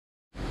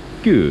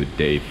Good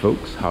day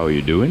folks, how are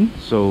you doing?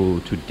 So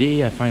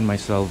today I find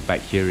myself back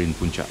here in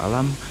Puncak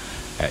Alam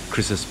at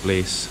Chris's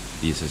place.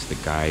 This is the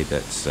guy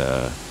that's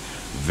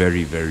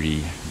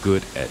very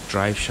good at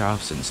drive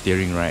shafts and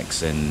steering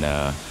racks, and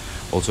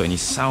also any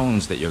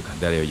sounds that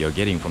you're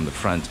getting from the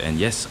front. And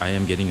yes, I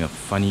am getting a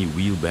funny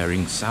wheel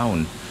bearing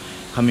sound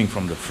coming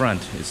from the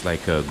front. It's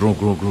like a grow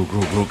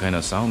kind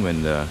of sound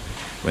when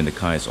the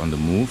car is on the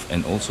move,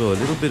 and also a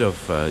little bit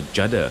of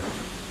judder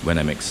when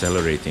I'm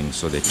accelerating.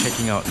 So they're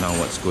checking out now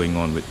what's going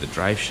on with the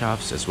drive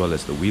shafts as well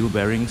as the wheel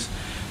bearings.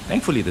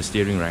 Thankfully the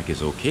steering rack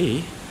is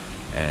okay,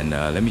 and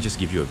let me just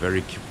give you a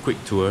very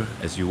quick tour.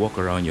 As you walk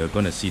around, you're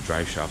gonna see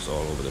drive shafts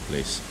all over the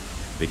place,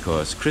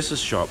 because Chris's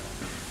shop,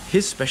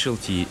 his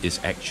specialty is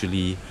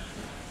actually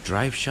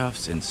drive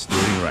shafts and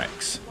steering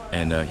racks.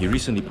 And he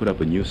recently put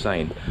up a new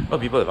sign. A lot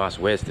of people have asked,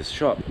 where's this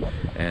shop?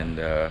 And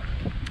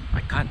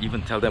I can't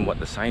even tell them what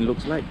the sign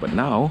looks like, but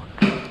now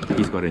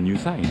he's got a new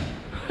sign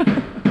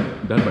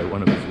done by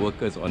one of his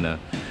workers on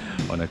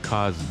a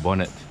car's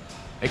bonnet.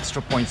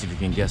 Extra points if you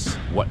can guess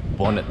what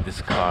bonnet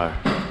this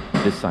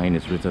sign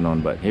is written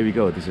on. But here we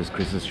go, this is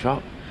Chris's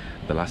shop.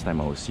 The last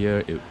time I was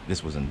here,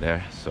 this wasn't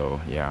there.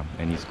 So yeah,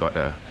 and he's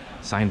got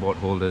signboard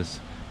holders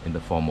in the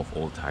form of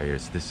old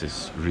tires. This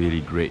is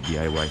really great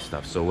DIY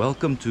stuff. So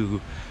welcome to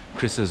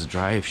Chris's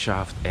drive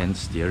shaft and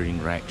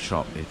steering rack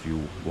shop. If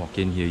you walk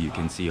in here, you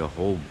can see a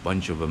whole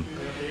bunch of them,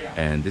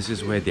 and this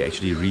is where they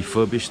actually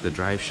refurbish the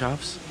drive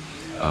shafts.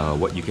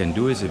 What you can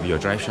do is, if your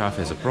drive shaft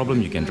has a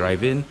problem, you can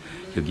drive in.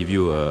 He'll give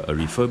you a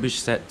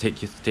refurbished set,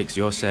 takes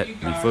your set,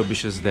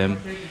 refurbishes them,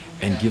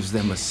 and gives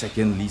them a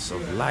second lease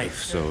of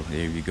life. So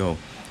there we go.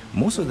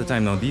 Most of the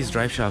time now, these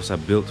drive shafts are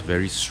built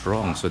very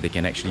strong, so they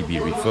can actually be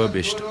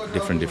refurbished,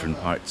 different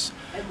parts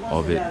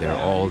of it. They're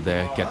all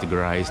there,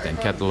 categorized and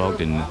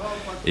cataloged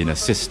in a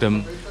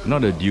system,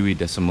 not a Dewey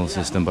Decimal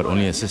System, but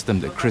only a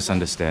system that Chris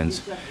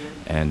understands,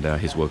 and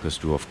his workers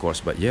do, of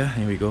course. But yeah,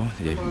 here we go.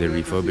 They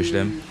refurbish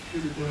them,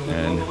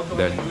 and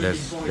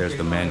there's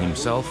the man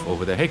himself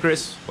over there. Hey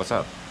Chris, what's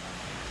up?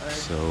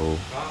 So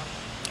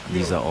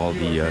these are all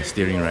the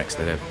steering racks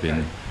that have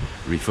been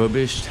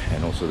refurbished,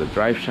 and also the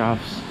drive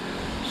shafts.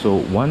 So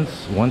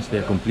once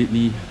they're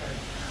completely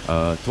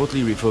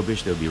totally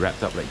refurbished, they'll be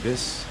wrapped up like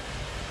this,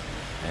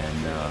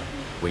 and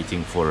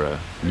waiting for a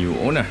new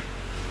owner,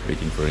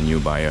 waiting for a new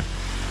buyer.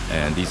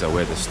 And these are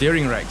where the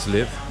steering racks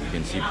live. You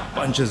can see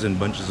bunches and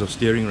bunches of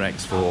steering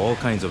racks for all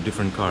kinds of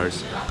different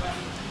cars.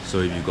 So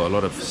if you've got a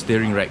lot of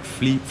steering rack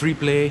free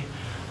play,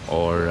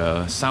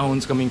 or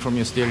sounds coming from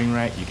your steering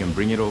rack, you can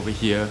bring it over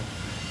here.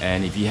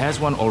 And if he has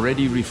one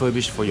already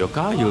refurbished for your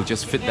car, he'll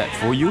just fit that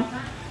for you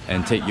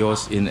and take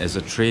yours in as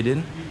a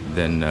trade-in,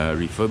 then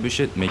refurbish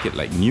it, make it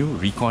like new,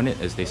 recon it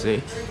as they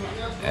say,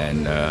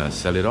 and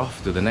sell it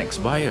off to the next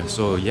buyer.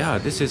 So yeah,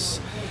 this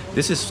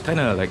is kind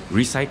of like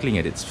recycling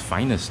at its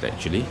finest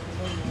actually.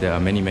 There are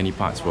many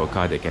parts for a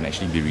car that can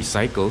actually be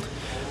recycled.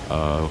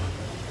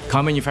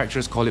 Car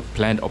manufacturers call it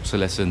planned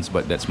obsolescence,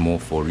 but that's more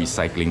for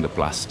recycling the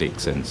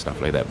plastics and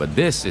stuff like that. But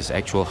this is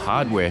actual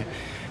hardware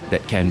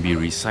that can be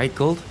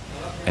recycled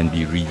and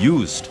be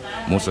reused.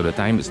 Most of the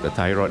time it's the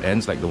tie rod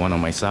ends, like the one on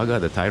my Saga.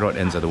 The tie rod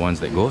ends are the ones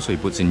that go, so he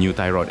puts in new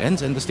tie rod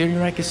ends, and the steering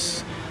rack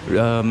is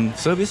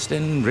serviced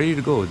and ready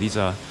to go. These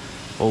are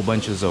whole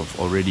bunches of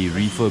already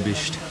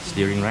refurbished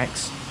steering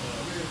racks.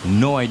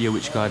 No idea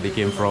which car they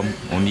came from,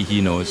 only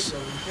he knows.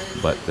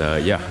 But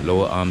yeah,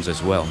 lower arms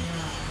as well.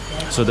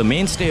 So the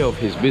mainstay of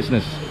his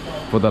business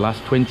for the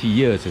last 20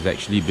 years has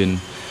actually been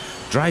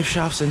drive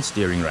shafts and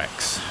steering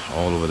racks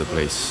all over the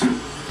place.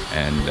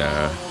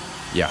 And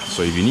yeah,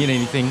 so if you need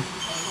anything,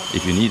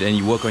 if you need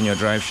any work on your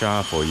drive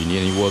shaft, or you need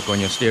any work on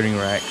your steering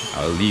rack,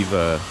 I'll leave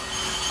a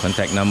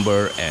contact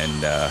number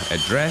and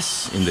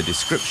address in the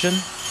description.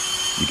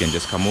 You can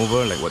just come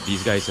over like what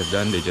these guys have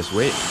done. They just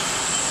wait,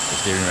 the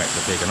steering racks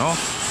are taken off,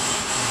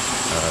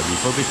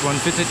 refurbished one,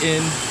 fit it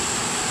in,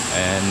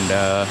 and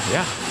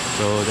yeah,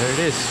 so there it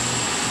is,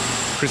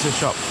 Chris's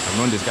shop. I've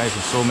known this guy for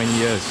so many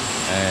years,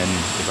 and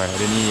if I had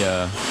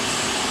any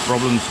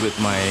problems with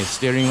my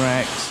steering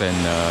racks and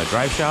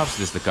drive shafts,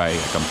 this is the guy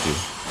I come to.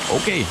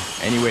 Okay,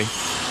 anyway,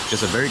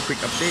 just a very quick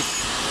update.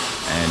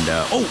 And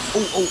oh,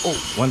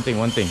 one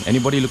thing,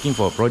 anybody looking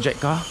for a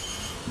project car?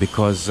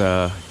 Because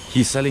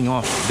he's selling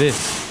off this.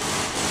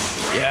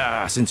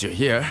 Yeah, since you're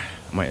here,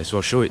 I might as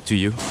well show it to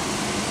you.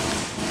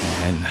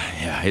 And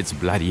yeah, it's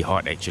bloody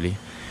hot actually,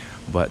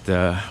 but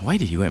why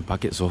did you go and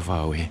park it so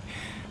far away?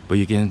 But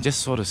you can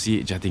just sort of see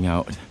it jutting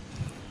out.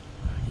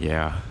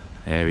 Yeah,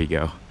 there we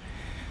go.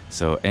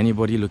 So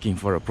anybody looking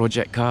for a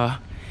project car,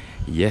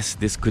 yes,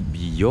 this could be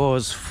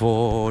yours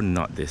for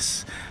not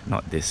this,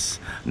 but this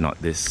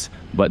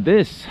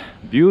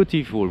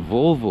beautiful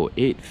Volvo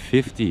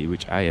 850,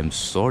 which I am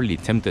sorely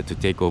tempted to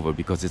take over,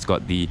 because it's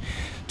got the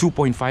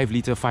 2.5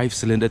 litre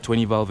 5-cylinder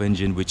 20 valve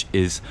engine, which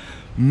is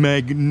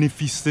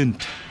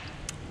magnificent.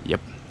 Yep,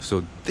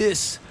 so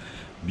this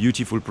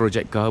beautiful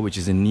project car, which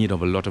is in need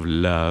of a lot of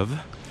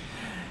love,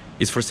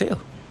 is for sale.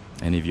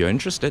 And if you're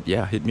interested,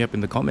 yeah, hit me up in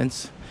the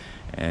comments,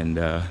 and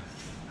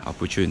I'll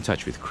put you in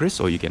touch with Chris,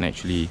 or you can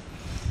actually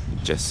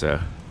just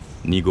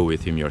nego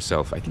with him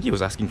yourself. I think he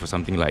was asking for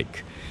something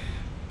like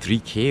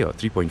 3K or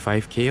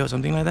 3.5K or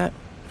something like that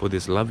for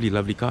this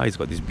lovely car. It's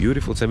got these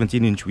beautiful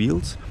 17-inch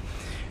wheels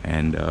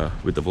and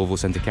with the Volvo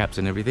center caps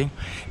and everything.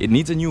 It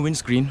needs a new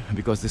windscreen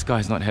because this car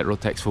has not had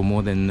road tax for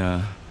more than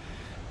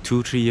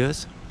 2-3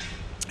 years.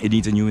 It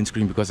needs a new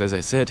windscreen because, as I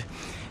said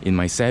in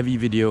my Savvy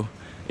video,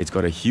 it's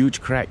got a huge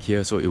crack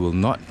here, so it will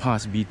not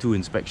pass B2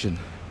 inspection.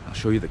 I'll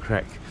show you the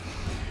crack.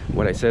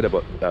 What I said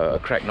about a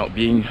crack not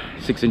being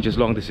 6 inches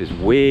long, this is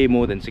way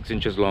more than 6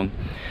 inches long.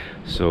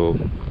 So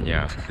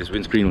yeah, this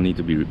windscreen will need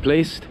to be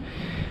replaced.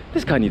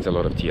 This car needs a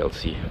lot of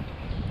TLC.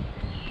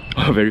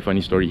 A very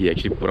funny story, he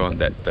actually put on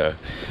that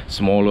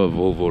smaller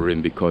Volvo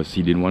rim because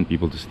he didn't want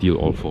people to steal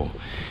all 4.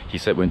 He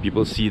said when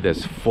people see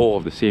there's 4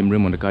 of the same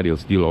rim on the car, they'll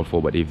steal all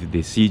 4, but if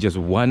they see just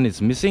one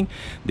is missing,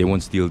 they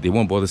won't steal, they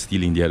won't bother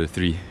stealing the other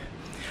 3.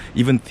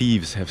 Even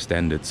thieves have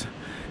standards.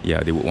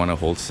 Yeah, they would want a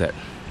whole set.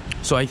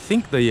 So I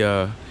think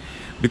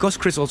because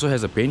Chris also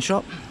has a paint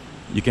shop,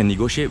 you can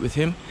negotiate with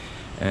him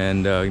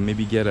and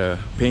maybe get a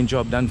paint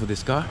job done for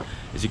this car.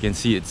 As you can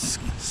see, it's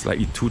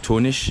slightly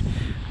two-tonish.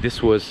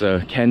 This was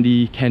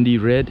candy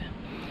red,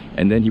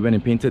 and then he went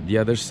and painted the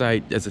other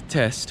side as a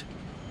test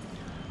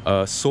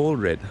soul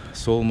red,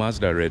 soul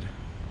Mazda red.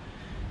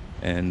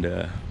 And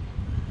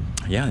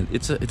yeah,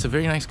 it's a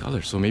very nice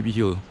color. So maybe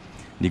he'll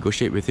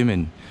negotiate with him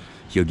and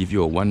he'll give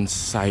you a one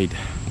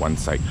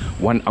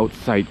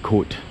outside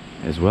coat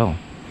as well.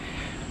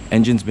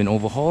 Engine's been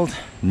overhauled,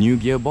 new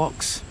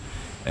gearbox,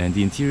 and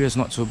the interior is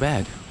not so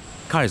bad.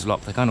 Car is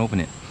locked, I can't open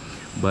it.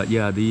 But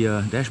yeah,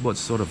 the dashboard's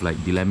sort of like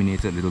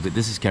delaminated a little bit.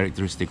 This is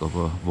characteristic of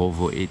a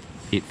Volvo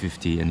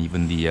 850 and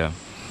even the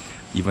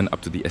even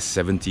up to the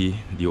S70,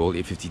 the old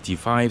 850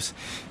 T5s.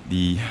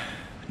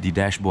 The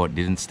dashboard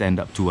didn't stand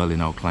up too well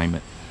in our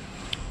climate.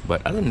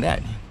 But other than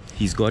that,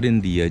 he's got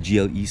in the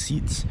GLE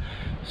seats,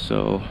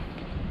 so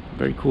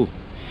very cool.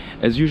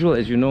 As usual,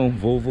 as you know,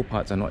 Volvo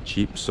parts are not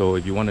cheap. So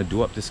if you want to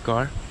do up this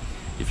car,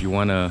 if you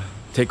want to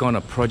take on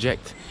a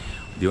project,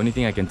 the only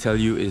thing I can tell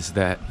you is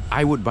that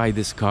I would buy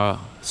this car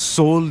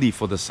solely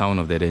for the sound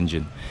of that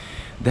engine.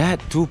 That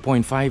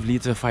 2.5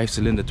 litre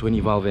 5-cylinder 20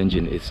 valve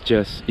engine is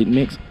just, it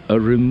makes a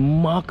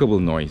remarkable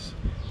noise.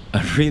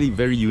 A really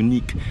very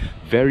unique,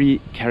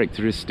 very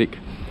characteristic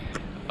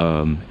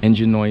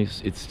engine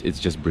noise. It's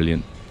just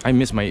brilliant. I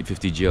miss my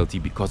 850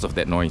 GLT because of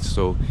that noise.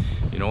 So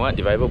you know what,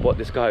 if I ever bought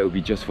this car, it would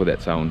be just for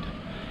that sound.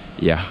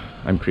 Yeah,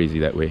 I'm crazy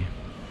that way.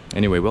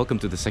 Anyway, welcome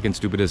to the second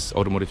stupidest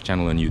automotive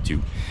channel on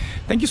YouTube.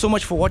 Thank you so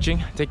much for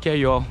watching. Take care,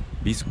 y'all.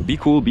 Be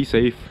cool, be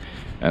safe,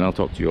 and I'll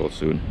talk to you all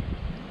soon.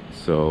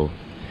 So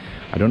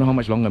I don't know how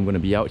much longer I'm going to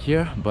be out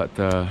here, but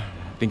I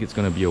think it's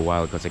going to be a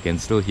while because I can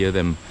still hear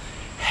them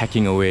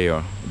hacking away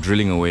or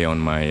drilling away on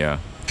my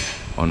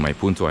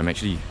Punto. I'm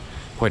actually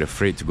quite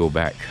afraid to go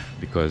back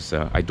because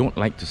I don't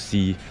like to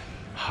see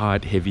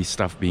hard, heavy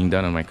stuff being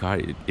done on my car.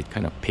 It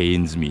kind of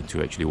pains me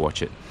to actually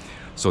watch it.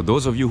 So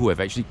those of you who have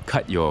actually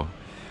cut your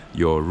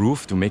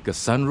roof to make a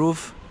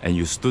sunroof and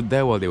you stood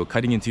there while they were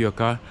cutting into your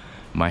car,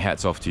 my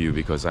hat's off to you,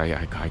 because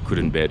I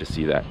couldn't bear to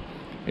see that.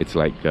 It's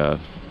like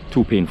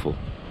too painful,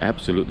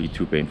 absolutely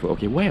too painful.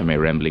 Okay, why am I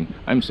rambling?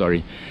 I'm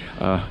sorry,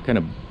 kind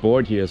of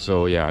bored here,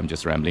 so yeah, I'm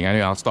just rambling.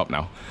 Anyway, I'll stop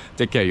now.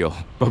 Take care, y'all.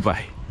 Bye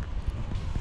bye.